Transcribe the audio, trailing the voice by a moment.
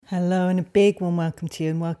Hello and a big warm welcome to you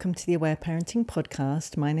and welcome to the Aware Parenting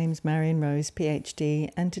Podcast. My name is Marion Rose, PhD,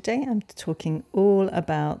 and today I'm talking all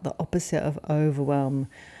about the opposite of overwhelm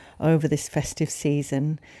over this festive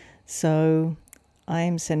season. So I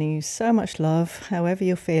am sending you so much love, however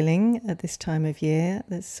you're feeling at this time of year.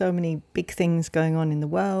 There's so many big things going on in the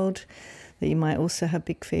world that you might also have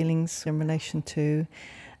big feelings in relation to.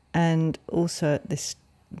 And also at this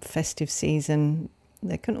festive season,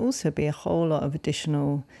 there can also be a whole lot of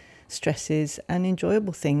additional stresses and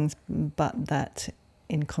enjoyable things, but that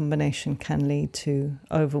in combination can lead to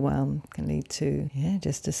overwhelm, can lead to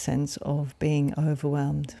just a sense of being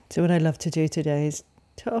overwhelmed. So what I'd love to do today is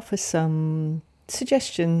to offer some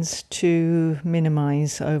suggestions to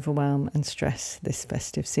minimize overwhelm and stress this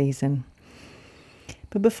festive season.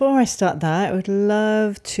 But before I start that, I would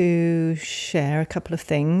love to share a couple of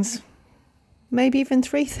things, maybe even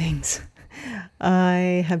 3 things.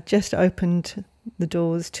 I have just opened the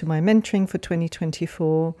doors to my mentoring for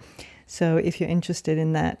 2024. So if you're interested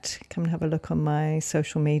in that, come and have a look on my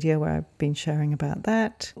social media where I've been sharing about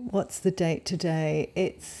that. What's the date today?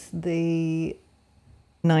 It's the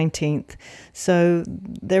 19th. So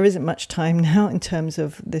there isn't much time now in terms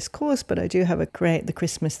of this course, but I do have a Create the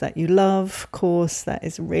Christmas That You Love course that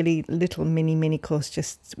is a really little mini course,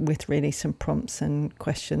 just with really some prompts and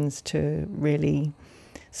questions to really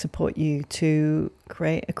support you to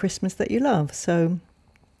create a Christmas that you love. So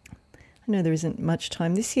I know there isn't much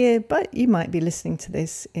time this year, but you might be listening to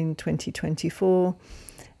this in 2024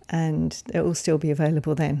 and it will still be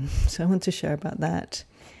available then. So I want to share about that.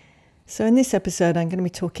 So in this episode, I'm going to be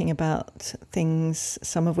talking about things,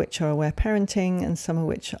 some of which are aware parenting and some of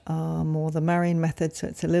which are more the Marion method. So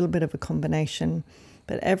it's a little bit of a combination.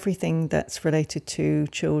 But everything that's related to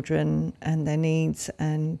children and their needs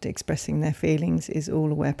and expressing their feelings is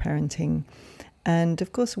all aware parenting. And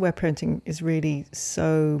of course, aware parenting is really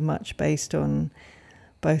so much based on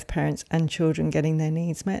both parents and children getting their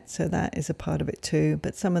needs met. So that is a part of it too.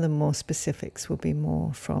 But some of the more specifics will be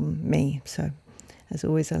more from me. So as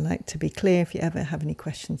always, I like to be clear. If you ever have any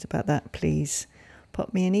questions about that, please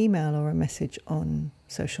pop me an email or a message on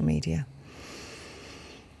social media.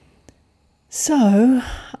 So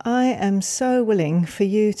I am so willing for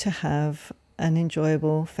you to have an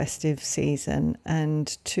enjoyable festive season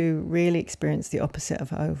and to really experience the opposite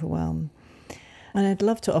of overwhelm. And I'd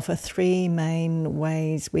love to offer 3 main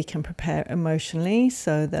ways we can prepare emotionally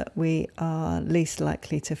so that we are least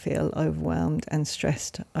likely to feel overwhelmed and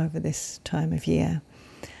stressed over this time of year.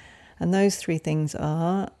 And those 3 things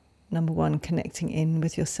are, number 1, connecting in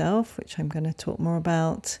with yourself, which I'm going to talk more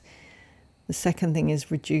about. The second thing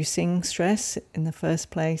is reducing stress in the first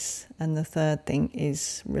place. And the third thing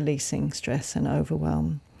is releasing stress and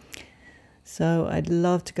overwhelm. So I'd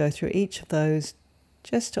love to go through each of those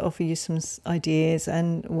just to offer you some ideas.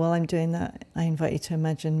 And while I'm doing that, I invite you to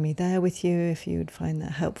imagine me there with you if you would find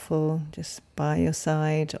that helpful, just by your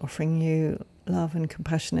side, offering you love and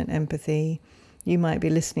compassion and empathy. You might be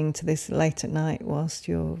listening to this late at night whilst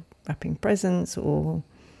you're wrapping presents or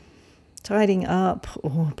tidying up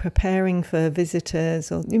or preparing for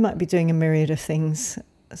visitors, or you might be doing a myriad of things.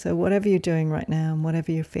 So whatever you're doing right now and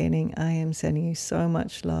whatever you're feeling, I am sending you so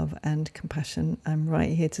much love and compassion. I'm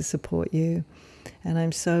right here to support you, and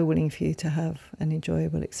I'm so willing for you to have an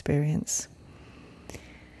enjoyable experience.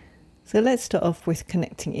 So let's start off with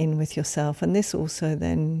connecting in with yourself, and this also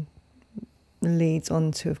then leads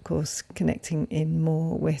on to, of course, connecting in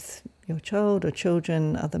more with your child or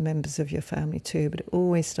children, other members of your family too, but it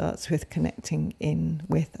always starts with connecting in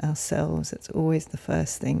with ourselves. It's always the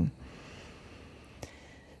first thing.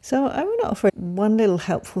 So I want to offer one little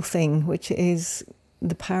helpful thing, which is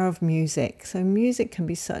the power of music. So music can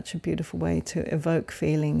be such a beautiful way to evoke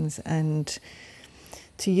feelings and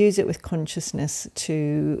to use it with consciousness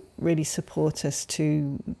to really support us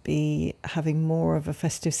to be having more of a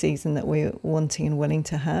festive season that we're wanting and willing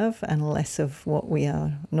to have, and less of what we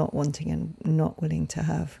are not wanting and not willing to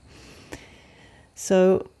have.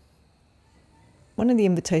 So one of the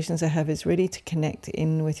invitations I have is really to connect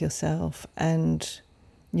in with yourself and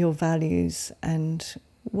your values and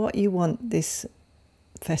what you want this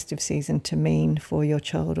festive season to mean for your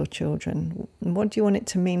child or children. What do you want it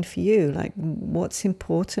to mean for you? Like, what's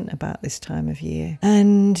important about this time of year?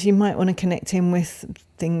 And you might want to connect in with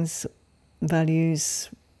things,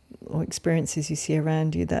 values or experiences you see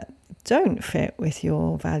around you that don't fit with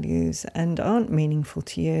your values and aren't meaningful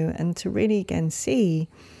to you, and to really again see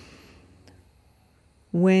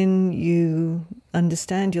when you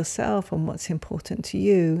understand yourself and what's important to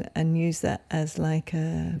you and use that as like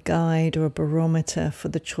a guide or a barometer for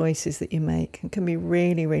the choices that you make, it can be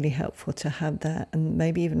really, really helpful to have that, and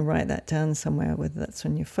maybe even write that down somewhere, whether that's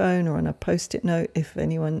on your phone or on a post-it note if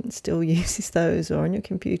anyone still uses those, or on your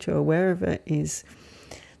computer or wherever it is.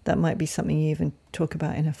 That might be something you even talk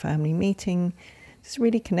about in a family meeting. Just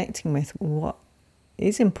really connecting with what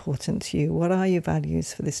is important to you. What are your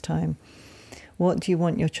values for this time? What do you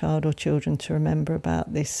want your child or children to remember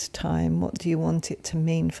about this time? What do you want it to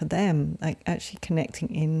mean for them? Like actually connecting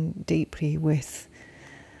in deeply with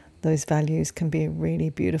those values can be a really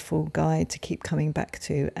beautiful guide to keep coming back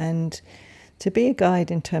to, and to be a guide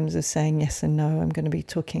in terms of saying yes and no. I'm going to be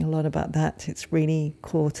talking a lot about that. It's really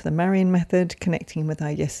core to the Marion method, connecting with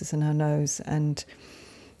our yeses and our nos, and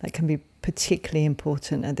that can be particularly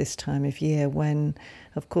important at this time of year when,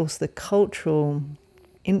 of course, the cultural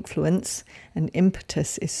influence and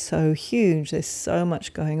impetus is so huge. There's so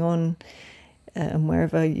much going on, and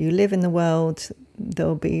wherever you live in the world,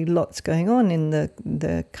 there'll be lots going on in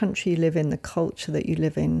the country you live in, the culture that you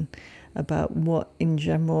live in, about what in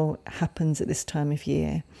general happens at this time of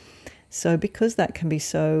year. So because that can be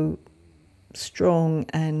so strong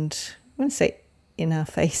and, I want to say, in our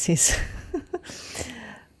faces,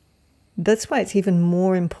 that's why it's even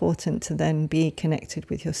more important to then be connected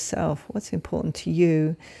with yourself. What's important to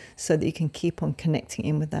you, so that you can keep on connecting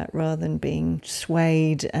in with that, rather than being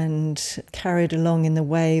swayed and carried along in the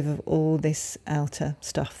wave of all this outer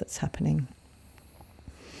stuff that's happening.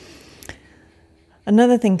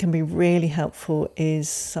 Another thing can be really helpful is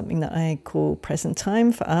something that I call present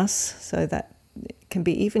time for us. So that can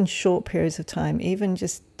be even short periods of time, even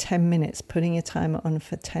just 10 minutes, putting your timer on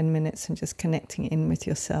for 10 minutes and just connecting in with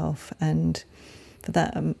yourself. And for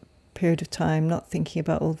that period of time, not thinking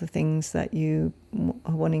about all the things that you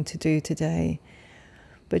are wanting to do today,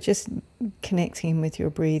 but just connecting in with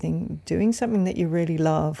your breathing, doing something that you really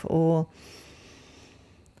love, or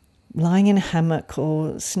lying in a hammock,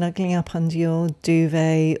 or snuggling up under your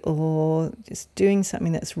duvet, or just doing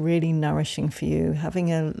something that's really nourishing for you, having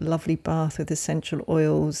a lovely bath with essential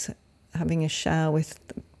oils, having a shower with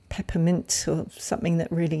peppermint or something that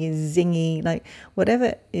really is zingy, like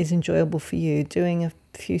whatever is enjoyable for you, doing a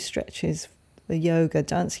few stretches, the yoga,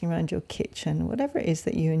 dancing around your kitchen, whatever it is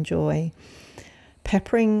that you enjoy.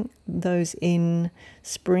 Peppering those in,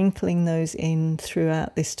 sprinkling those in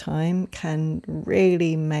throughout this time can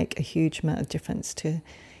really make a huge amount of difference to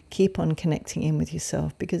keep on connecting in with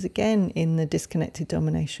yourself. Because again, in the disconnected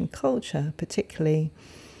domination culture particularly,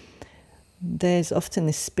 there's often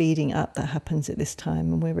this speeding up that happens at this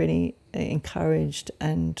time, and we're really encouraged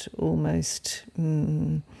and almost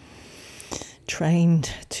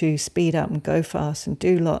trained to speed up and go fast and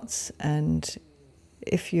do lots. And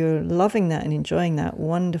if you're loving that and enjoying that,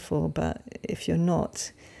 wonderful. But if you're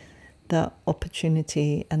not, that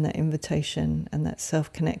opportunity and that invitation and that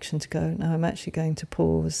self-connection to go, no, I'm actually going to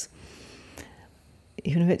pause.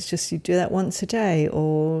 Even if it's just you do that once a day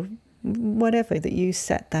or whatever, that you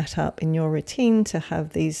set that up in your routine to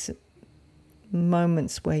have these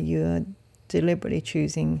moments where you're deliberately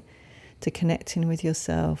choosing to connect in with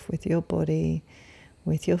yourself, with your body,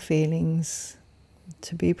 with your feelings,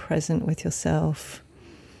 to be present with yourself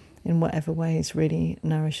in whatever way is really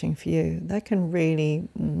nourishing for you. That can really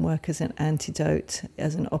work as an antidote,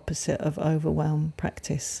 as an opposite of overwhelm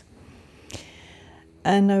practice.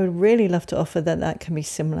 And I would really love to offer that that can be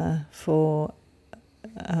similar for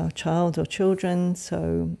our child or children.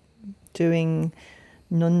 So doing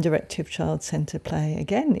non-directive child-centered play,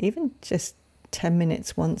 again, even just 10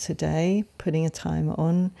 minutes once a day, putting a timer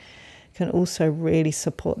on, can also really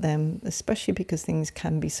support them, especially because things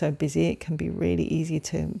can be so busy. It can be really easy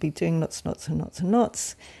to be doing lots and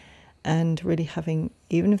lots, and really having,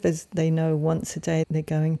 even if they know once a day they're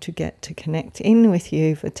going to get to connect in with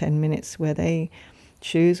you for 10 minutes where they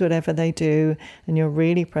choose whatever they do and you're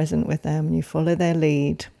really present with them and you follow their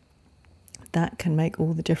lead, that can make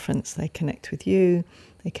all the difference. They connect with you,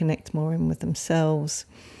 they connect more in with themselves.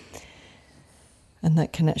 And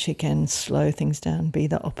that can actually, again, slow things down, be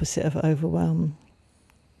the opposite of overwhelm.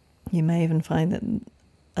 You may even find that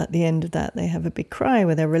at the end of that, they have a big cry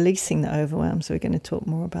where they're releasing the overwhelm. So we're going to talk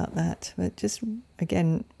more about that. But just,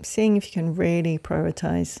 again, seeing if you can really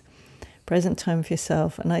prioritize present time for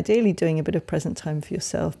yourself, and ideally doing a bit of present time for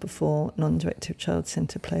yourself before non-directive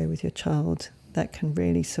child-centered play with your child. That can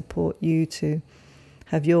really support you to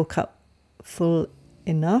have your cup full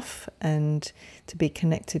enough and to be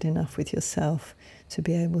connected enough with yourself to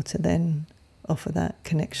be able to then offer that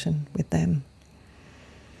connection with them.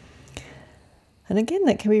 And again,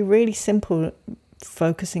 that can be really simple,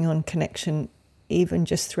 focusing on connection even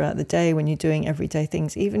just throughout the day when you're doing everyday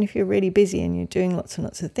things, even if you're really busy and you're doing lots and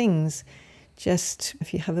lots of things, just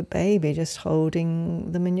if you have a baby, just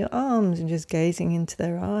holding them in your arms and just gazing into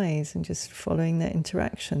their eyes and just following their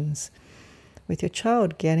interactions with your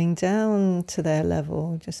child, getting down to their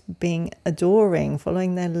level, just being adoring,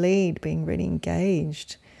 following their lead, being really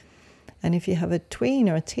engaged. And if you have a tween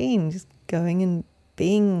or a teen, just going and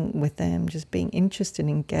being with them, just being interested and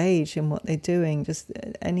engaged in what they're doing, just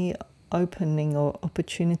any opening or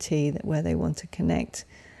opportunity where they want to connect,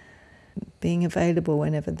 being available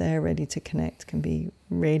whenever they're ready to connect can be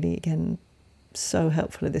really, again, so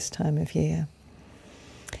helpful at this time of year.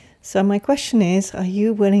 So my question is, are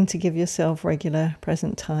you willing to give yourself regular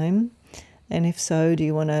present time? And if so, do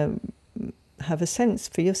you want to have a sense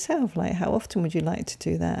for yourself? Like, how often would you like to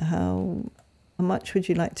do that? How much would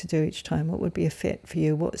you like to do each time? What would be a fit for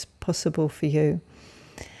you? What's possible for you?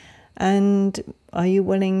 And are you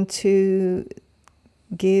willing to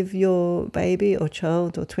give your baby or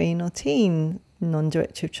child or tween or teen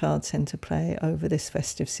non-directive child-centre play over this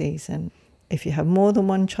festive season? If you have more than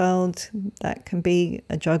one child, that can be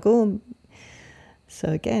a juggle. So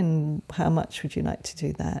again, how much would you like to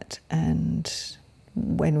do that? And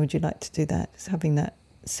when would you like to do that? Just having that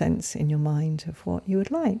sense in your mind of what you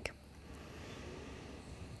would like.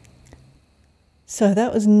 So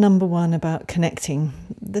that was number one, about connecting.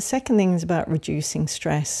 The second thing is about reducing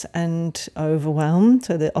stress and overwhelm.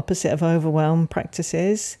 So the opposite of overwhelm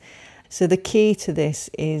practices. So the key to this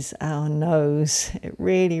is our no's. It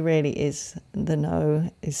really, really is. The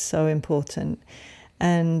no is so important.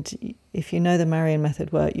 And if you know the Marion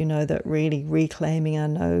method work, you know that really reclaiming our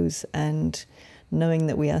no's and knowing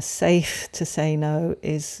that we are safe to say no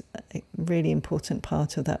is a really important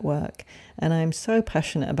part of that work. And I'm so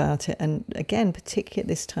passionate about it. And again, particularly at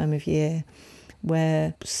this time of year,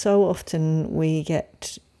 where so often we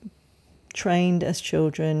get trained as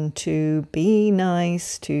children to be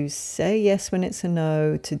nice, to say yes when it's a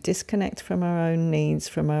no, to disconnect from our own needs,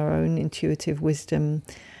 from our own intuitive wisdom,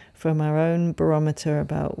 from our own barometer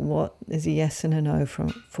about what is a yes and a no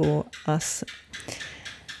for us.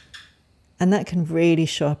 And that can really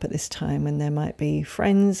show up at this time when there might be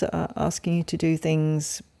friends asking you to do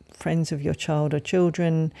things, friends of your child or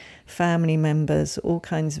children, family members, all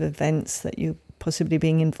kinds of events that you're possibly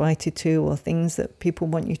being invited to, or things that people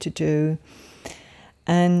want you to do.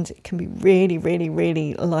 And it can be really, really,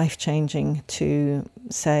 really life-changing to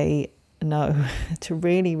say no, to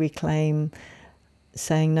really reclaim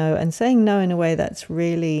saying no, and saying no in a way that's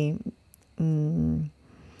really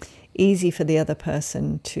easy for the other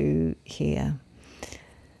person to hear.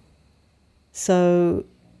 So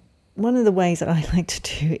one of the ways that I like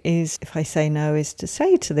to do is, if I say no, is to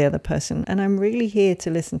say to the other person, and I'm really here to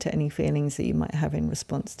listen to any feelings that you might have in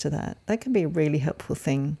response to that. That can be a really helpful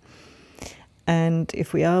thing. And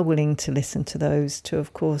if we are willing to listen to those, to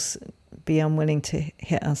of course be unwilling to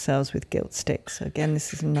hit ourselves with guilt sticks. So again,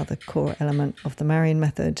 this is another core element of the Marion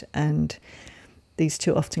method, and these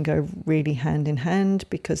two often go really hand in hand,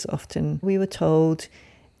 because often we were told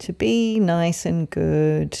to be nice and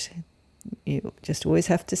good. You just always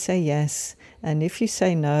have to say yes. And if you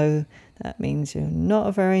say no, that means you're not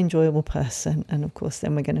a very enjoyable person. And of course,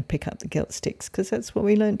 then we're going to pick up the guilt sticks, because that's what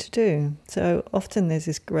we learned to do. So often there's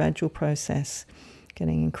this gradual process,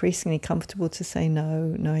 getting increasingly comfortable to say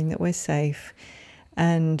no, knowing that we're safe,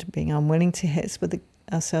 and being unwilling to hit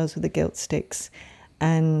ourselves with the guilt sticks,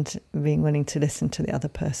 and being willing to listen to the other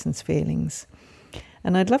person's feelings.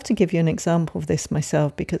 And I'd love to give you an example of this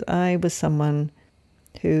myself, because I was someone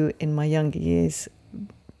who in my younger years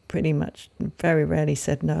pretty much very rarely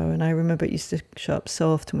said no. And I remember it used to show up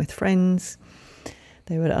so often with friends.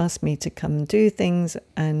 They would ask me to come and do things,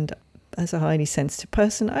 and as a highly sensitive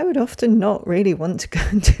person, I would often not really want to go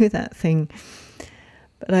and do that thing.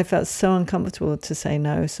 But I felt so uncomfortable to say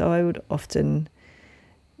no, so I would often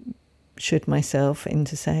should myself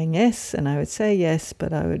into saying yes, and I would say yes,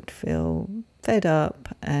 but I would feel fed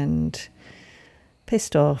up and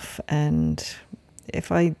pissed off, and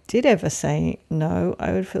if I did ever say no,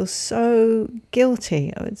 I would feel so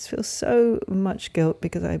guilty. I would feel so much guilt,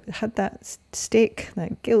 because I had that stick,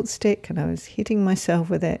 that guilt stick, and I was hitting myself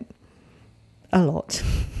with it a lot.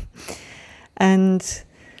 And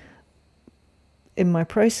in my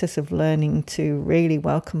process of learning to really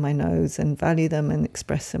welcome my no's and value them and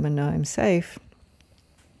express them and know I'm safe,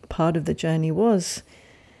 part of the journey was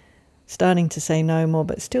starting to say no more,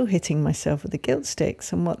 but still hitting myself with the guilt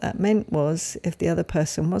sticks. And what that meant was, if the other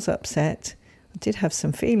person was upset, I did have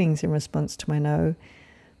some feelings in response to my no,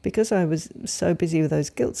 because I was so busy with those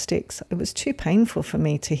guilt sticks, it was too painful for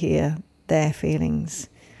me to hear their feelings.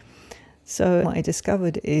 So what I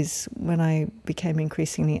discovered is when I became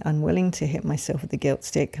increasingly unwilling to hit myself with the guilt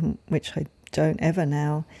stick, which I don't ever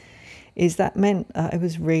now, is that meant I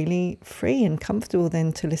was really free and comfortable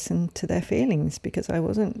then to listen to their feelings, because I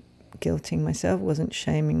wasn't guilting myself, wasn't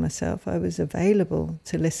shaming myself. I was available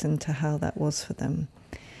to listen to how that was for them.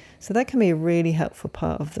 So that can be a really helpful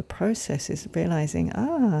part of the process, is realizing,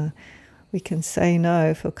 we can say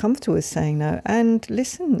no, feel comfortable with saying no, and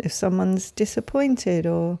listen if someone's disappointed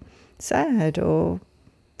or sad or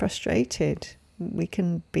frustrated. We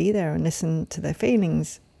can be there and listen to their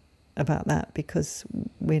feelings about that, because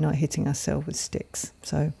we're not hitting ourselves with sticks.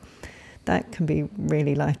 So that can be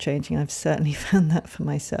really life-changing. I've certainly found that for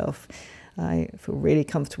myself. I feel really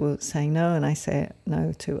comfortable saying no, and I say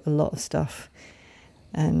no to a lot of stuff,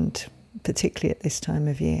 and particularly at this time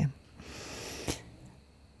of year.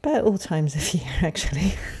 But at all times of year,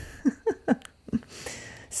 actually.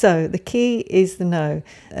 So the key is the no.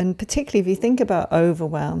 And particularly if you think about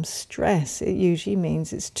overwhelm, stress, it usually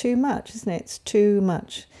means it's too much, isn't it? It's too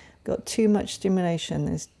much. Got too much stimulation,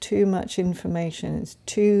 there's too much information, it's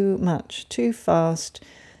too much, too fast,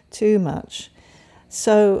 too much.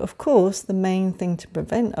 So, of course, the main thing to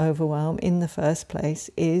prevent overwhelm in the first place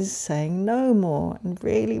is saying no more and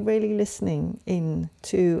really, really listening in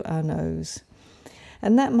to our no's.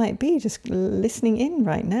 And that might be just listening in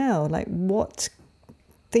right now, like what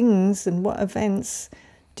things and what events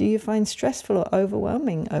do you find stressful or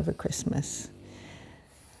overwhelming over Christmas?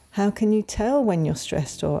 How can you tell when you're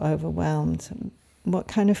stressed or overwhelmed? What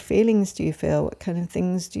kind of feelings do you feel? What kind of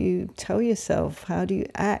things do you tell yourself? How do you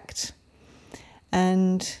act?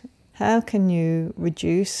 And how can you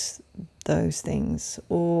reduce those things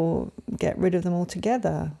or get rid of them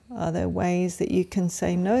altogether? Are there ways that you can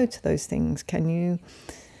say no to those things? Can you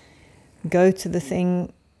go to the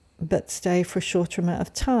thing but stay for a shorter amount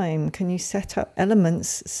of time? Can you set up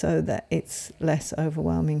elements so that it's less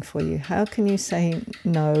overwhelming for you? How can you say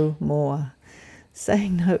no more?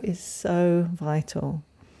 Saying no is so vital.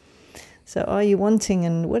 So are you wanting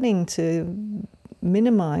and willing to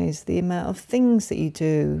minimize the amount of things that you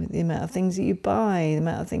do, the amount of things that you buy, the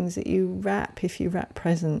amount of things that you wrap if you wrap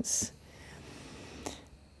presents?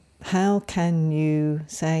 How can you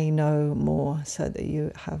say no more so that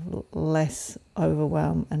you have less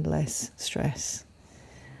overwhelm and less stress?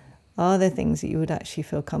 Are there things that you would actually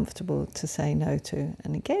feel comfortable to say no to?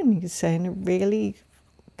 And again, you could say in a really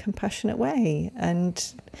compassionate way.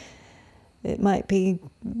 And it might be,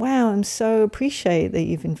 wow, I'm so appreciate that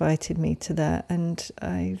you've invited me to that. And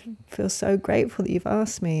I feel so grateful that you've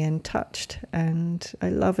asked me and touched. And I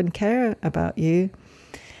love and care about you.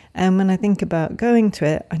 And when I think about going to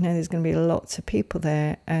it, I know there's going to be lots of people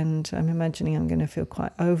there, and I'm imagining I'm going to feel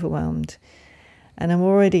quite overwhelmed. And I'm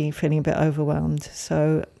already feeling a bit overwhelmed,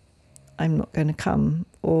 so I'm not going to come,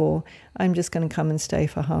 or I'm just going to come and stay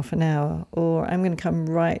for half an hour, or I'm going to come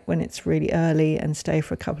right when it's really early and stay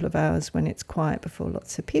for a couple of hours when it's quiet before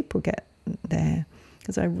lots of people get there,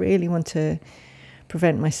 because I really want to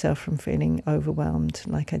prevent myself from feeling overwhelmed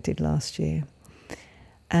like I did last year.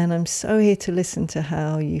 And I'm so here to listen to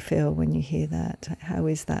how you feel when you hear that. How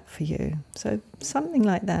is that for you? So something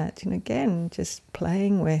like that, again, just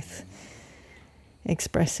playing with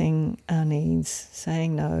expressing our needs,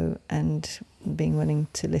 saying no, and being willing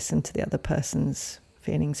to listen to the other person's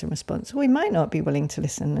feelings and response. We might not be willing to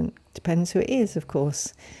listen, and it depends who it is, of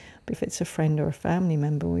course. But if it's a friend or a family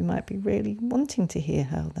member, we might be really wanting to hear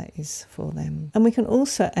how that is for them. And we can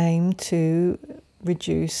also aim to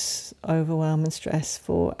reduce overwhelm and stress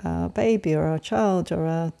for our baby or our child or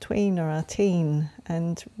our tween or our teen,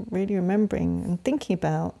 and really remembering and thinking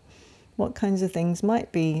about what kinds of things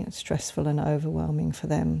might be stressful and overwhelming for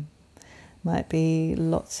them. Might be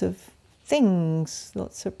lots of things,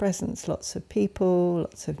 lots of presents, lots of people,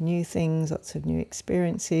 lots of new things, lots of new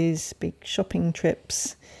experiences, big shopping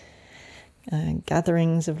trips,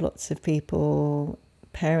 gatherings of lots of people,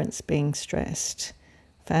 parents being stressed,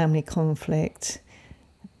 family conflict,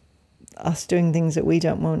 us doing things that we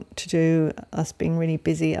don't want to do, us being really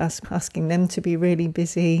busy, us asking them to be really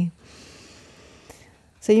busy.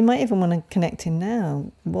 So you might even want to connect in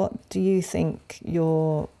now. What do you think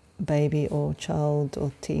your baby or child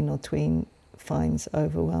or teen or tween finds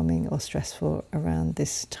overwhelming or stressful around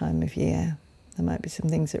this time of year? There might be some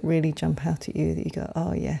things that really jump out at you that you go,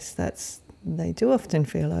 oh yes, they do often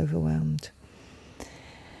feel overwhelmed.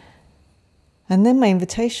 And then my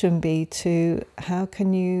invitation would be to, how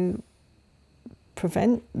can you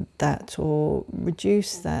prevent that or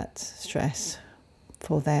reduce that stress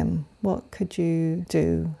for them? What could you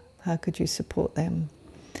do? How could you support them?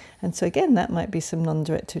 And so again, that might be some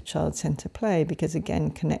non-directed child-centered play, because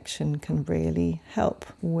again, connection can really help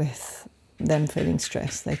with them feeling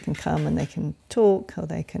stressed. They can come and they can talk, or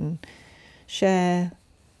they can share.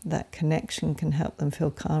 That connection can help them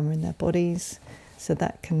feel calmer in their bodies. So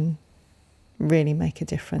that can really make a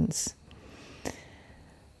difference.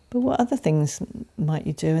 But what other things might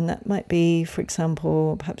you do? And that might be, for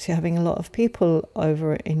example, perhaps you're having a lot of people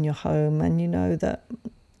over in your home, and you know that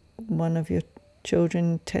one of your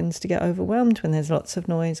children tends to get overwhelmed when there's lots of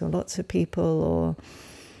noise or lots of people, or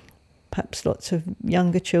perhaps lots of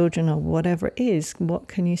younger children, or whatever it is. What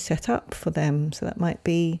can you set up for them? So that might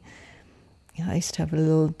be, I used to have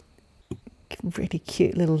a really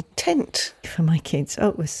cute little tent for my kids. Oh,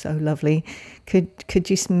 it was so lovely. Could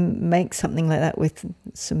you make something like that with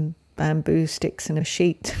some bamboo sticks and a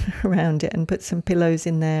sheet around it, and put some pillows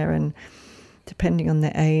in there, and depending on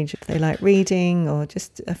their age, if they like reading, or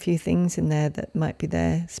just a few things in there that might be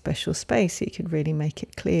their special space, you could really make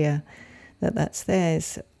it clear that that's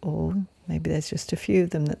theirs. Or maybe there's just a few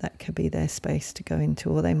of them that could be their space to go into,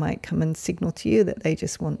 or they might come and signal to you that they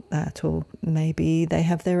just want that. Or maybe they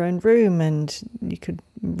have their own room, and you could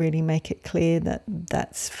really make it clear that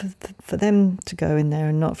that's for them to go in there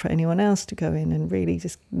and not for anyone else to go in, and really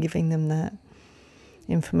just giving them that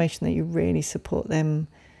information that you really support them.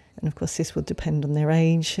 And of course this will depend on their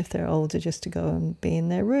age. If they're older, just to go and be in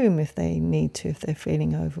their room if they need to, if they're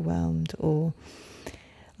feeling overwhelmed. Or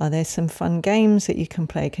are there some fun games that you can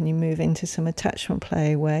play? Can you move into some attachment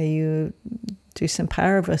play where you do some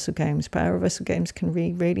paraversal games? Paraversal games can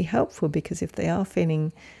be really helpful, because if they are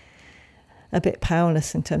feeling a bit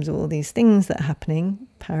powerless in terms of all these things that are happening,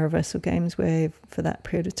 paraversal games where for that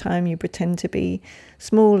period of time you pretend to be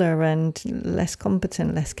smaller and less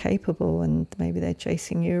competent, less capable, and maybe they're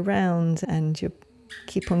chasing you around and you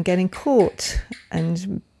keep on getting caught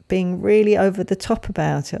and being really over the top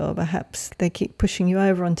about it. Or perhaps they keep pushing you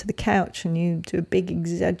over onto the couch and you do a big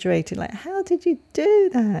exaggerated, like, how did you do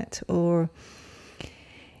that? Or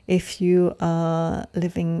if you are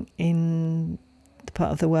living in the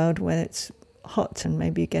part of the world where it's hot and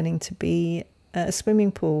maybe you're getting to be at a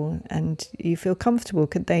swimming pool and you feel comfortable,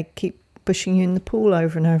 could they keep pushing you in the pool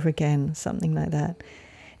over and over again? Something like that.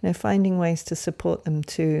 Finding ways to support them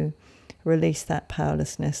to release that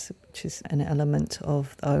powerlessness, which is an element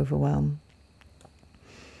of the overwhelm.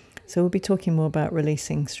 So we'll be talking more about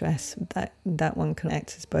releasing stress. That one can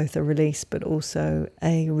act as both a release but also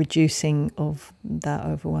a reducing of that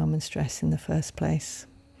overwhelm and stress in the first place.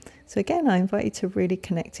 So again, I invite you to really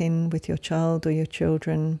connect in with your child or your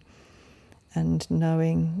children, and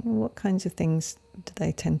knowing what kinds of things do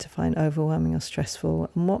they tend to find overwhelming or stressful,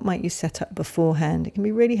 and what might you set up beforehand. It can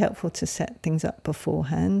be really helpful to set things up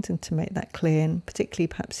beforehand and to make that clear, and particularly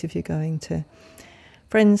perhaps if you're going to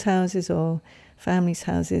friends' houses or families'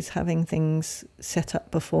 houses, having things set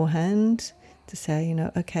up beforehand to say,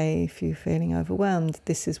 okay, if you're feeling overwhelmed,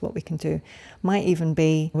 this is what we can do. Might even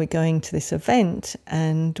be, we're going to this event,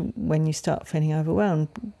 and when you start feeling overwhelmed,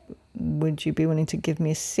 would you be willing to give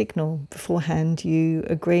me a signal beforehand? You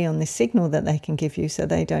agree on this signal that they can give you, so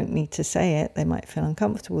they don't need to say it. They might feel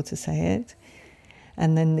uncomfortable to say it.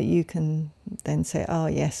 And then that you can then say, oh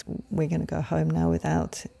yes, we're going to go home now,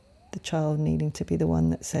 without the child needing to be the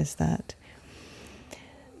one that says that.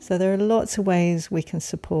 So there are lots of ways we can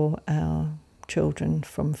support our children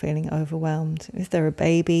from feeling overwhelmed. If they're a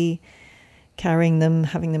baby, carrying them,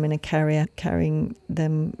 having them in a carrier, carrying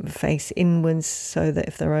them face inwards, so that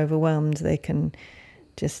if they're overwhelmed they can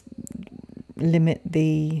just limit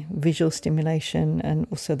the visual stimulation and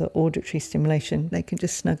also the auditory stimulation. They can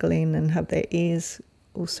just snuggle in and have their ears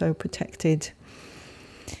also protected.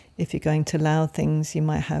 If you're going to loud things, you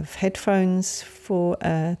might have headphones for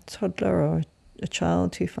a toddler or a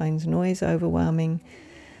child who finds noise overwhelming.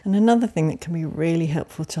 And another thing that can be really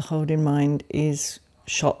helpful to hold in mind is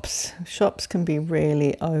shops. Shops can be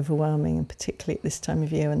really overwhelming, and particularly at this time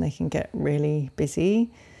of year when they can get really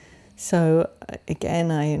busy. So again,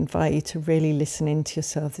 I invite you to really listen into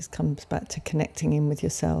yourself. This comes back to connecting in with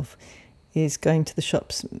yourself. Is going to the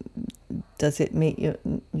shops, does it meet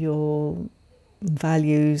your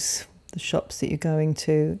values? The shops that you're going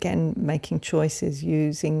to, again, making choices,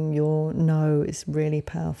 using your no is really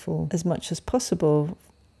powerful. As much as possible,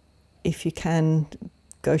 if you can,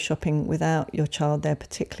 go shopping without your child there,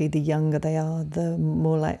 particularly the younger they are, the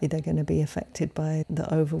more likely they're going to be affected by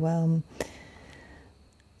the overwhelm.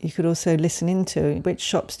 You could also listen into which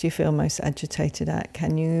shops do you feel most agitated at.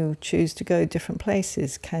 Can you choose to go different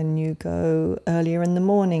places? Can you go earlier in the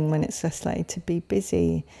morning when it's less likely to be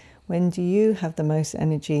busy? When do you have the most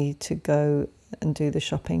energy to go and do the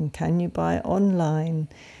shopping? Can you buy online?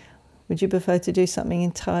 Would you prefer to do something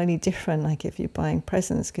entirely different? Like if you're buying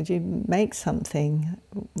presents, could you make something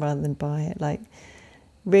rather than buy it? Like,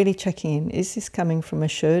 really checking in. Is this coming from a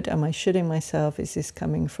should? Am I shoulding myself? Is this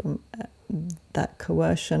coming from that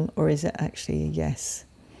coercion, or is it actually a yes?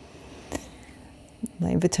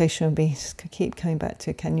 My invitation would be just keep coming back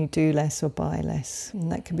to, can you do less or buy less?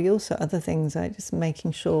 And that could be also other things, like just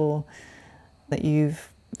making sure that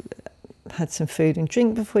you've had some food and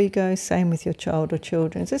drink before you go, same with your child or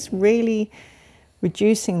children. Just really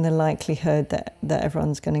reducing the likelihood that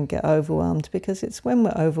everyone's going to get overwhelmed, because it's when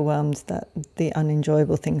we're overwhelmed that the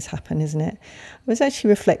unenjoyable things happen, isn't it? I was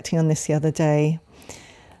actually reflecting on this the other day.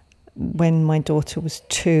 When my daughter was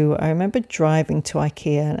 2, I remember driving to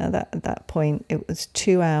IKEA, and at that point it was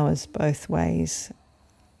 2 hours both ways,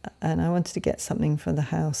 and I wanted to get something for the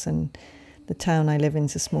house, and the town I live in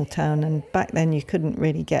is a small town, and back then you couldn't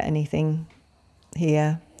really get anything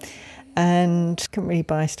here and couldn't really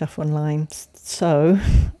buy stuff online. So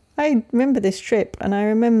I remember this trip, and I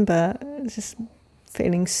remember just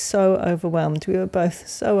feeling so overwhelmed. We were both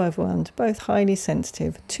so overwhelmed, both highly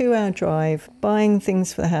sensitive. 2-hour drive, buying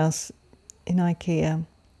things for the house in IKEA.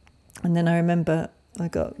 And then I remember I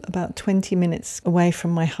got about 20 minutes away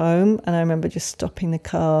from my home, and I remember just stopping the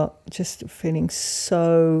car, just feeling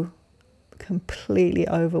so completely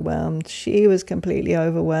overwhelmed. She was completely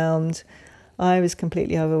overwhelmed. I was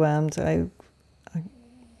completely overwhelmed. I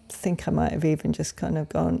think I might have even just kind of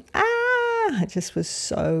gone, I just was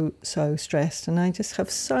so stressed, and I just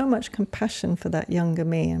have so much compassion for that younger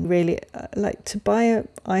me. And really, like, to buy an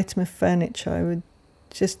item of furniture, I would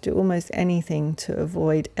just do almost anything to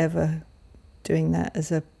avoid ever doing that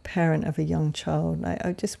as a parent of a young child.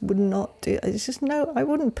 I just would not do. It's just no. I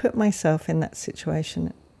wouldn't put myself in that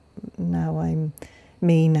situation. Now I'm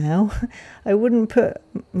me now. I wouldn't put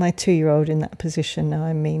my 2-year-old in that position. Now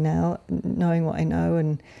I'm me now, knowing what I know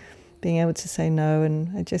and being able to say no,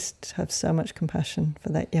 and I just have so much compassion for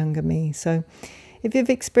that younger me. So if you've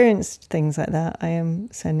experienced things like that, I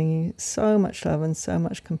am sending you so much love and so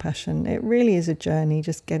much compassion. It really is a journey,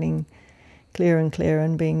 just getting clearer and clearer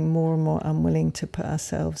and being more and more unwilling to put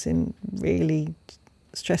ourselves in really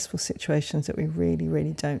stressful situations that we really,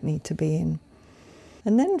 really don't need to be in.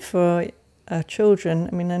 And then for our children,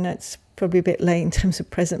 I mean, I know it's probably a bit late in terms of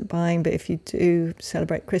present buying, but if you do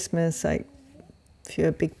celebrate Christmas, like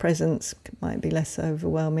fewer big presents might be less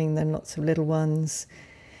overwhelming than lots of little ones.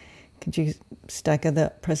 Could you stagger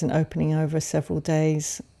that present opening over several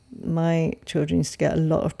days? My children used to get a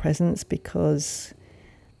lot of presents because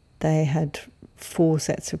they had 4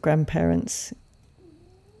 sets of grandparents,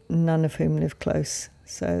 none of whom lived close.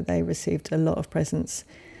 So they received a lot of presents,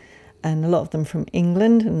 and a lot of them from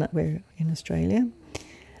England, and we're in Australia.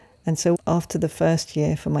 And so after the first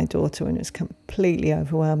year for my daughter, when it was completely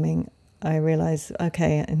overwhelming, I realised,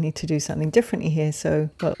 okay, I need to do something differently here.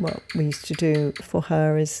 So what we used to do for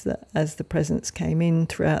her is that as the presents came in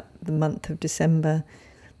throughout the month of December,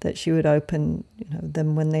 that she would open,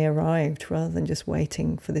 them when they arrived, rather than just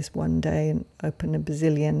waiting for this one day and open a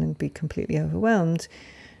bazillion and be completely overwhelmed.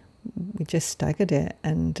 We just staggered it,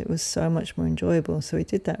 and it was so much more enjoyable. So we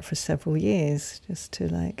did that for several years, just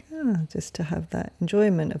to have that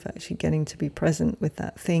enjoyment of actually getting to be present with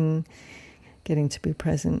that thing, getting to be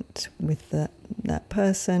present with that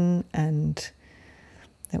person, and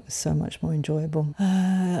that was so much more enjoyable.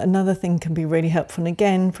 Another thing can be really helpful, and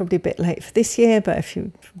again, probably a bit late for this year, but if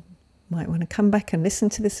you might want to come back and listen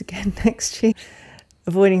to this again next year,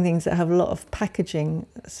 avoiding things that have a lot of packaging,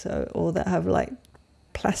 or that have like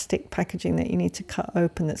plastic packaging that you need to cut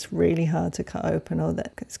open, that's really hard to cut open, or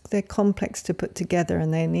that they're complex to put together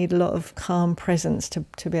and they need a lot of calm presence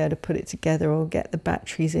to be able to put it together or get the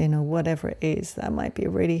batteries in or whatever it is. That might be a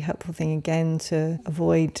really helpful thing, again, to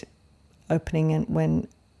avoid opening it when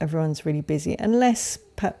everyone's really busy, unless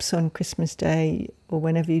perhaps on Christmas Day or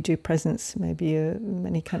whenever you do presents. Maybe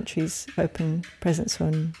many countries open presents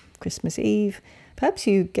on Christmas Eve. Perhaps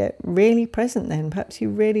you get really present then. Perhaps you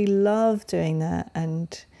really love doing that,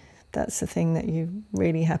 and that's the thing that you're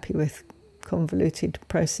really happy with, convoluted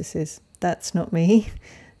processes. That's not me.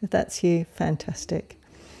 If that's you, fantastic.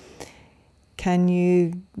 Can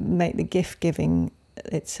you make the gift giving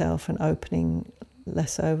itself and opening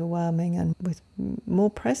less overwhelming and with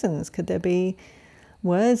more presence? Could there be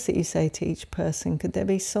words that you say to each person? Could there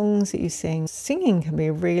be songs that you sing? Singing can be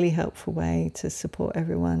a really helpful way to support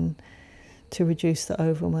everyone to reduce the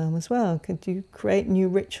overwhelm as well. Could you create new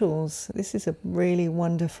rituals? This is a really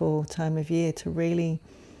wonderful time of year to really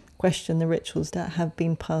question the rituals that have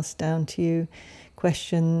been passed down to you,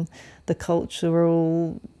 question the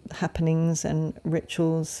cultural happenings and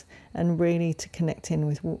rituals, and really to connect in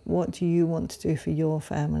with what do you want to do for your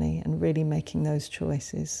family, and really making those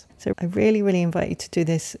choices. So I really, really invite you to do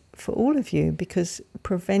this for all of you, because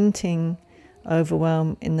preventing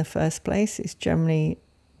overwhelm in the first place is generally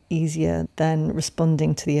easier than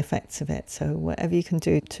responding to the effects of it. So whatever you can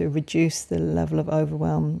do to reduce the level of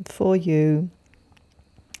overwhelm for you,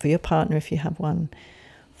 for your partner if you have one,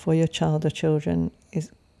 for your child or children,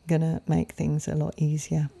 is going to make things a lot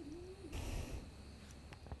easier.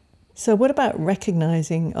 So what about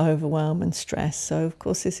recognizing overwhelm and stress? So of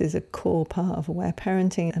course this is a core part of aware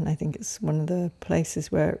parenting, and I think it's one of the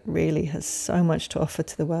places where it really has so much to offer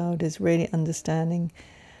to the world, is really understanding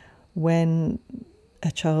when a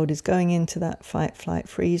child is going into that fight, flight,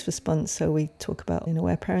 freeze response. So we talk about in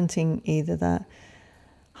aware parenting either that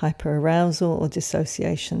hyperarousal or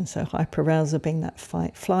dissociation. So hyperarousal being that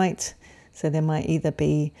fight, flight. So they might either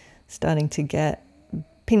be starting to get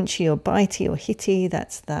pinchy or bitey or hitty,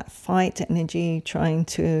 that's that fight energy trying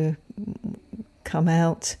to come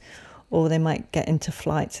out, or they might get into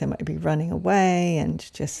flight, so they might be running away and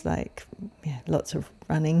just like lots of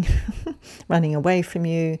running running away from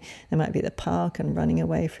you. They might be at the park and running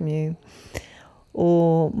away from you,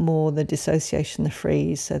 or more the dissociation, the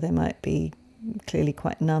freeze, so they might be clearly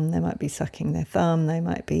quite numb, they might be sucking their thumb, they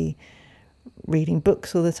might be reading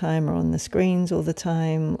books all the time or on the screens all the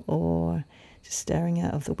time, or just staring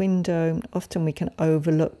out of the window. Often we can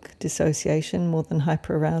overlook dissociation more than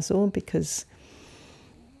hyperarousal because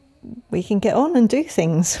we can get on and do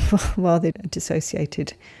things while they're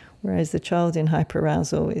dissociated, whereas the child in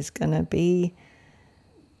hyperarousal is going to be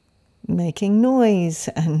making noise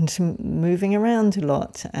and moving around a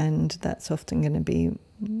lot, and that's often going to be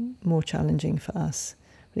more challenging for us.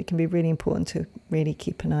 But it can be really important to really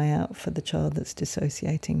keep an eye out for the child that's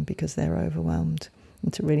dissociating because they're overwhelmed,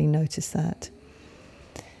 and to really notice that.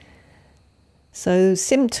 So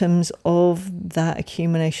symptoms of that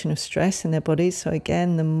accumulation of stress in their bodies. So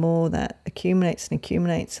again, the more that accumulates and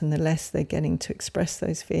accumulates, and the less they're getting to express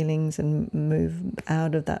those feelings and move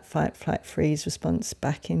out of that fight, flight, freeze response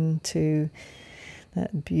back into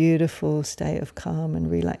that beautiful state of calm and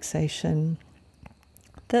relaxation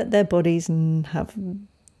that their bodies have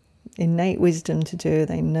innate wisdom to do.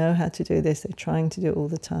 They know how to do this. They're trying to do it all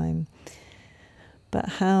the time. But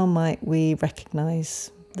how might we recognize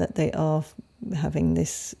that they are having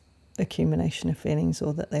this accumulation of feelings,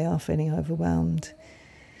 or that they are feeling overwhelmed?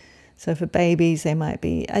 So for babies, they might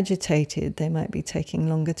be agitated, they might be taking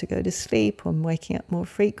longer to go to sleep, or waking up more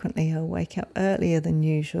frequently, or waking up earlier than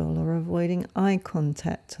usual, or avoiding eye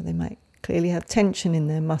contact, or they might clearly have tension in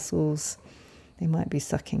their muscles. They might be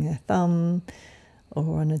sucking their thumb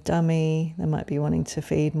or on a dummy. They might be wanting to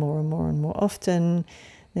feed more and more and more often.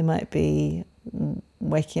 They might be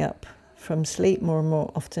waking up from sleep more and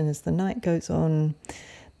more often as the night goes on.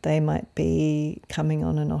 They might be coming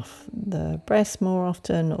on and off the breast more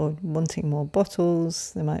often, or wanting more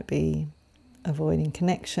bottles. They might be avoiding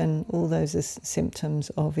connection. All those are symptoms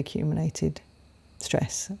of accumulated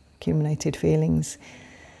stress, accumulated feelings.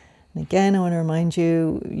 And again, I want to remind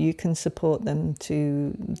you, you can support them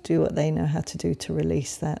to do what they know how to do to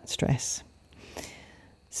release that stress.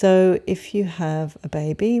 So if you have a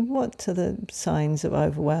baby, what are the signs of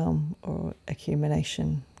overwhelm or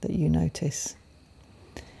accumulation that you notice?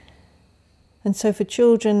 And so for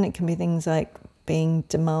children, it can be things like being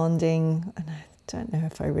demanding, and I don't know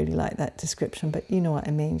if I really like that description, but you know what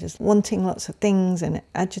I mean, just wanting lots of things and an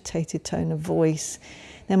agitated tone of voice.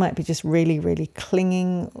 They might be just really, really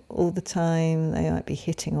clinging all the time. They might be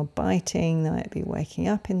hitting or biting. They might be waking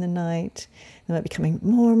up in the night. They might be becoming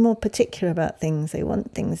more and more particular about things. They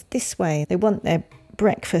want things this way. They want their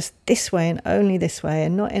breakfast this way and only this way,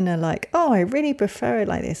 and not in a like, oh, I really prefer it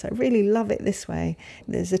like this. I really love it this way.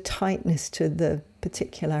 There's a tightness to the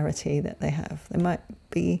particularity that they have. They might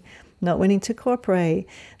be not wanting to cooperate.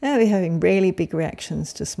 They might be having really big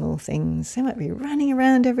reactions to small things. They might be running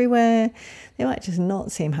around everywhere. They might just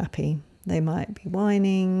not seem happy. They might be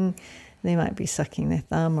whining. They might be sucking their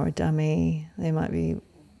thumb or a dummy. They might be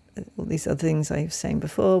all these other things I was saying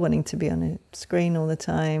before, wanting to be on a screen all the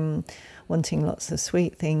time, wanting lots of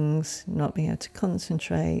sweet things, not being able to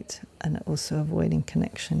concentrate, and also avoiding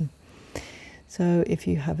connection. So if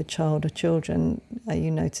you have a child or children, are you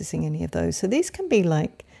noticing any of those? So these can be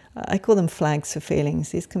like, I call them flags for feelings.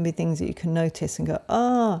 These can be things that you can notice and go,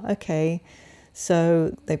 okay,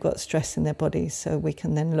 so they've got stress in their bodies. So we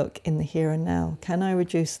can then look in the here and now. Can I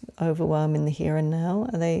reduce overwhelm in the here and now?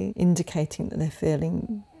 Are they indicating that they're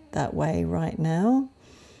feeling that way right now?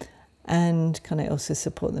 And can I also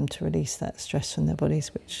support them to release that stress from their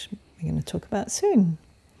bodies, which we're going to talk about soon.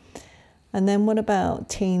 And then what about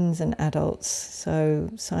teens and adults? So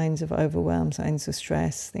signs of overwhelm, signs of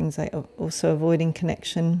stress, things like also avoiding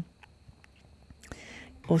connection,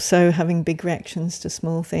 also having big reactions to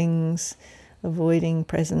small things, avoiding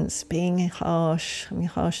presence, being harsh, having a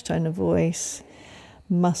harsh tone of voice,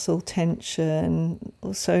 muscle tension,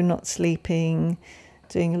 also not sleeping,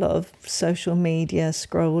 doing a lot of social media,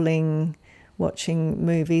 scrolling, watching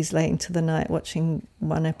movies late into the night, watching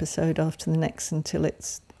one episode after the next until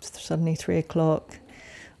it's suddenly 3 o'clock.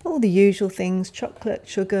 All the usual things: chocolate,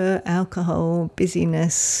 sugar, alcohol,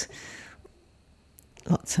 busyness,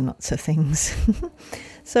 lots and lots of things.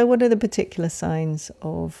 So what are the particular signs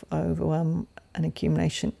of overwhelm and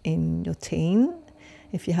accumulation in your teen,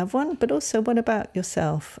 if you have one? But also, what about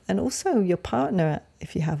yourself and also your partner,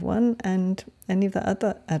 if you have one, and any of the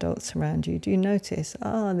other adults around you? Do you notice,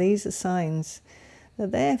 these are signs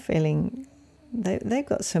that they're feeling, they've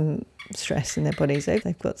got some stress in their bodies,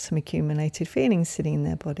 they've got some accumulated feelings sitting in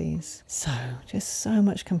their bodies. So just so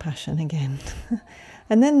much compassion again.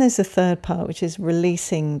 And then there's the third part, which is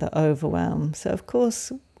releasing the overwhelm. So of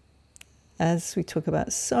course, as we talk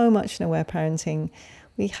about so much in aware parenting,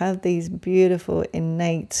 we have these beautiful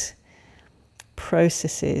innate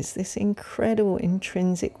processes, this incredible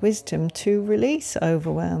intrinsic wisdom to release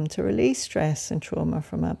overwhelm, to release stress and trauma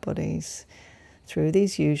from our bodies through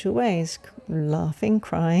these usual ways: laughing,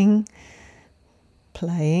 crying,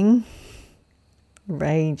 playing,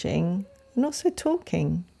 raging, and also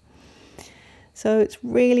talking. So it's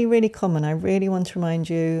really, really common. I really want to remind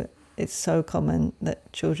you, it's so common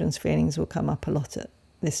that children's feelings will come up a lot at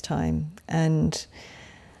this time. And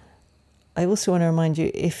I also want to remind you,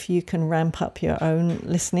 if you can ramp up your own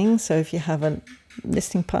listening, so if you have a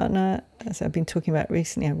listening partner, as I've been talking about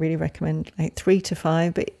recently, I really recommend like 3 to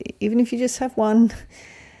 5, but even if you just have one,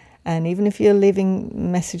 and even if you're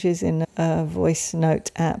leaving messages in a voice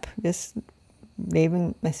note app, just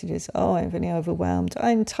leaving messages: I'm feeling overwhelmed,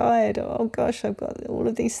 I'm tired, oh gosh, I've got all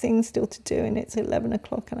of these things still to do and it's 11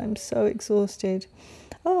 o'clock and I'm so exhausted.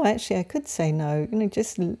 Actually I could say no.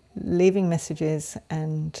 Just leaving messages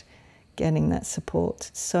and getting that support.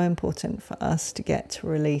 It's so important for us to get to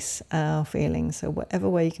release our feelings. So whatever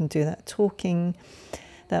way you can do that: talking,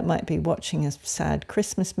 that might be watching a sad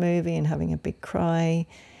Christmas movie and having a big cry.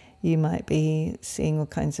 You might be seeing all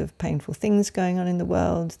kinds of painful things going on in the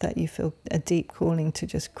world that you feel a deep calling to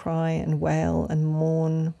just cry and wail and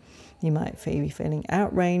mourn. You might be feeling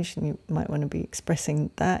outraged, and you might want to be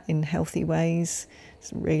expressing that in healthy ways.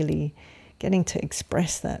 It's really getting to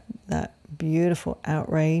express that beautiful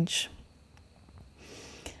outrage.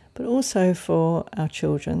 But also for our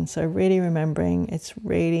children, so really remembering it's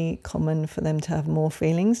really common for them to have more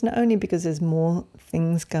feelings, not only because there's more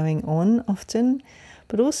things going on often,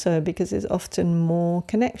 but also because there's often more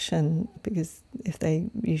connection. Because if they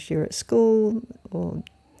usually are at school or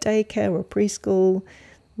daycare or preschool,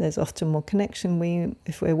 there's often more connection.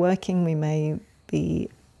 If we're working, we may be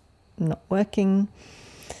not working.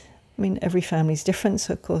 I mean, every family is different,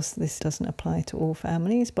 so of course this doesn't apply to all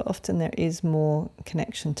families, but often there is more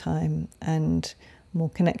connection time, and more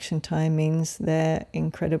connection time means their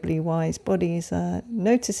incredibly wise bodies are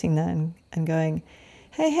noticing that and going,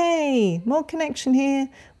 hey, more connection here,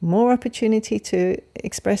 more opportunity to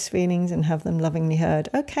express feelings and have them lovingly heard.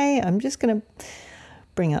 Okay, I'm just going to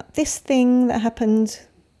bring up this thing that happened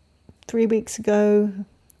 3 weeks ago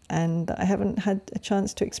and I haven't had a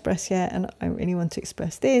chance to express yet, and I really want to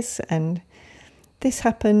express this, and this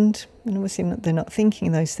happened. And obviously they're not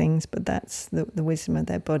thinking those things, but that's the wisdom of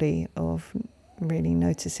their body of really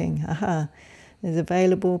noticing, there's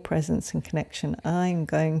available presence and connection. I'm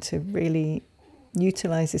going to really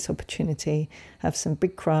utilize this opportunity, have some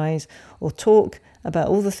big cries, or talk about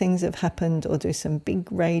all the things that have happened, or do some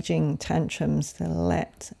big raging tantrums to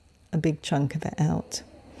let a big chunk of it out.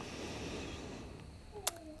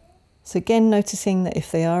 So again, noticing that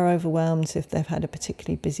if they are overwhelmed, if they've had a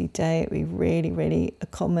particularly busy day, it'd be really, really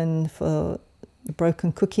common for the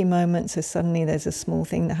broken cookie moment. So suddenly there's a small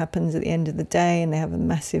thing that happens at the end of the day and they have a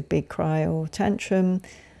massive big cry or tantrum.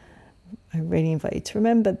 I really invite you to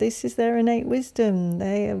remember, this is their innate wisdom.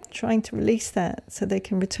 They are trying to release that so they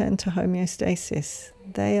can return to homeostasis.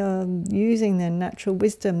 They are using their natural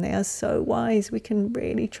wisdom. They are so wise. We can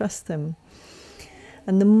really trust them.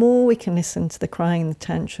 And the more we can listen to the crying and the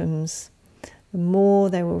tantrums, the more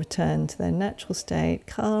they will return to their natural state,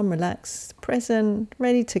 calm, relaxed, present,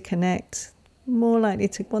 ready to connect, more likely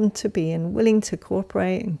to want to be and willing to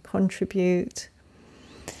cooperate and contribute.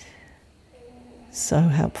 So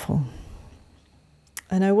helpful.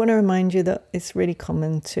 And I want to remind you that it's really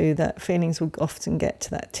common too that feelings will often get to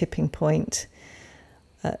that tipping point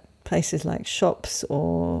at places like shops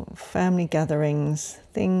or family gatherings,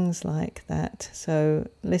 things like that. So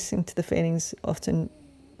listening to the feelings often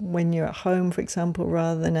when you're at home, for example,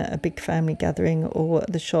 rather than at a big family gathering, or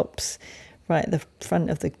at the shops right at the front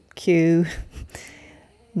of the cue,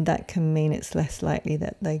 that can mean it's less likely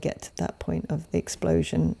that they get to that point of the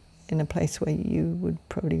explosion in a place where you would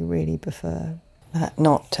probably really prefer that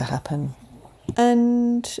not to happen.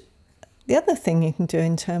 And the other thing you can do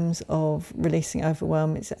in terms of releasing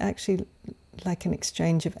overwhelm is actually like an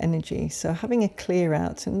exchange of energy. So having a clear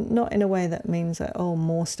out, and not in a way that means that, oh,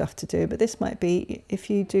 more stuff to do, but this might be if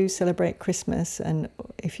you do celebrate Christmas and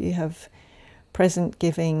if you have present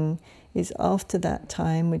giving, is after that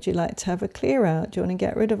time, would you like to have a clear out? Do you want to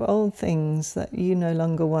get rid of old things that you no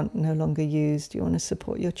longer want, no longer use? Do you want to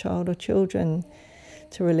support your child or children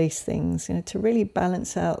to release things, to really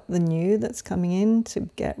balance out the new that's coming in, to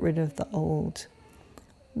get rid of the old?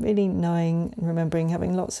 Really knowing and remembering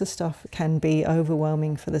having lots of stuff can be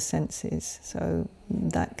overwhelming for the senses. So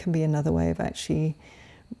that can be another way of actually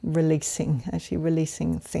releasing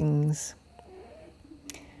things.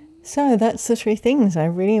 So that's the 3 things I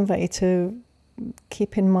really invite you to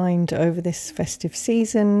keep in mind over this festive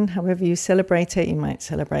season. However you celebrate it, you might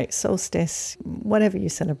celebrate solstice, whatever you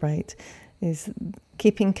celebrate, is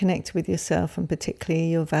keeping connected with yourself and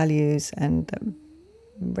particularly your values, and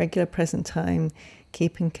regular present time,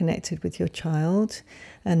 keeping connected with your child,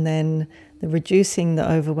 and then the reducing the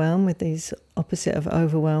overwhelm with these opposite of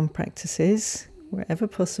overwhelm practices wherever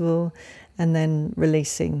possible, and then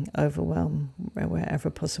releasing overwhelm wherever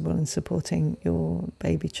possible, and supporting your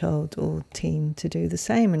baby, child or teen to do the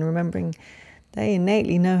same, and remembering they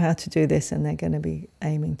innately know how to do this and they're going to be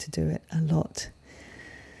aiming to do it a lot.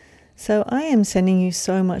 So I am sending you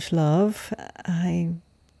so much love. I'm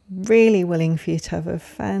really willing for you to have a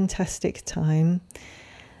fantastic time,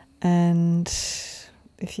 and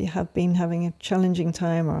if you have been having a challenging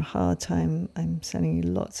time or a hard time, I'm sending you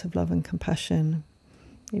lots of love and compassion.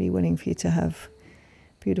 Really willing for you to have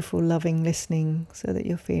beautiful, loving listening so that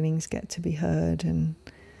your feelings get to be heard. And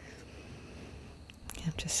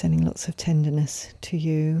I'm just sending lots of tenderness to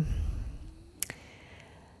you.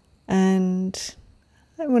 And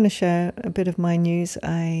I want to share a bit of my news.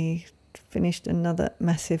 I finished another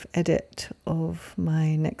massive edit of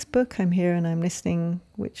my next book, I'm Here and I'm Listening,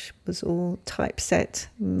 which was all typeset.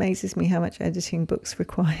 Amazes me how much editing books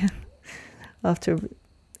require. After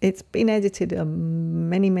it's been edited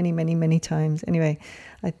many times. Anyway,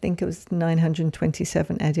 I think it was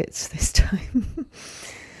 927 edits this time.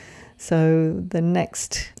 So the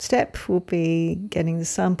next step will be getting the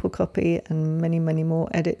sample copy and many more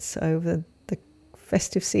edits over the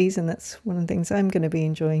festive season. That's one of the things I'm going to be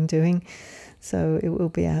enjoying doing. So it will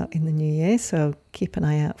be out in the new year, so keep an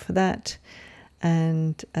eye out for that.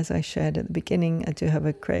 And as I shared at the beginning, I do have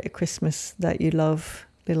a Create a Christmas That You Love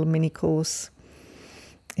little mini course.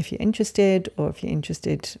 If you're interested, or if you're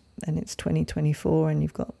interested and it's 2024 and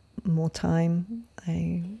you've got more time,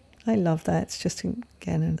 I love that. It's just,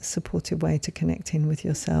 again, a supportive way to connect in with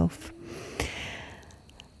yourself.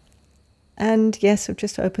 And yes, I've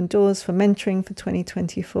just opened doors for mentoring for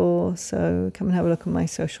 2024. So come and have a look on my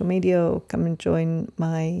social media, or come and join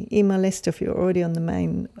my email list. If you're already on the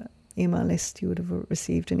main email list, you would have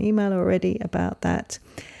received an email already about that.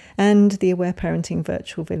 And the Aware Parenting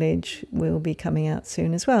Virtual Village will be coming out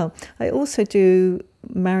soon as well. I also do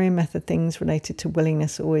Marion Method things related to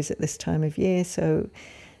willingness always at this time of year. So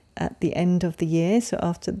at the end of the year, so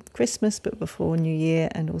after Christmas but before New Year,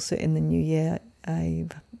 and also in the new year, I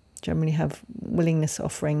generally have willingness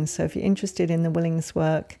offerings. So if you're interested in the willingness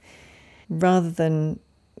work, rather than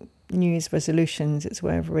New Year's resolutions, it's a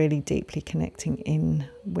way of really deeply connecting in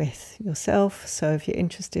with yourself. So if you're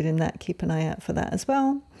interested in that, keep an eye out for that as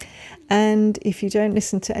well. And if you don't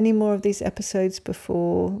listen to any more of these episodes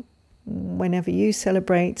before, whenever you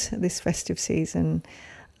celebrate this festive season,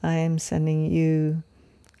 I am sending you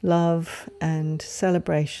love and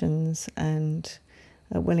celebrations and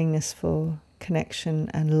a willingness for connection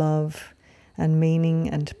and love and meaning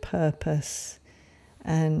and purpose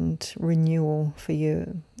and renewal for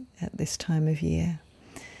you at this time of year.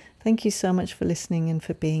 Thank you so much for listening and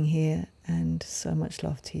for being here, and so much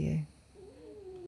love to you.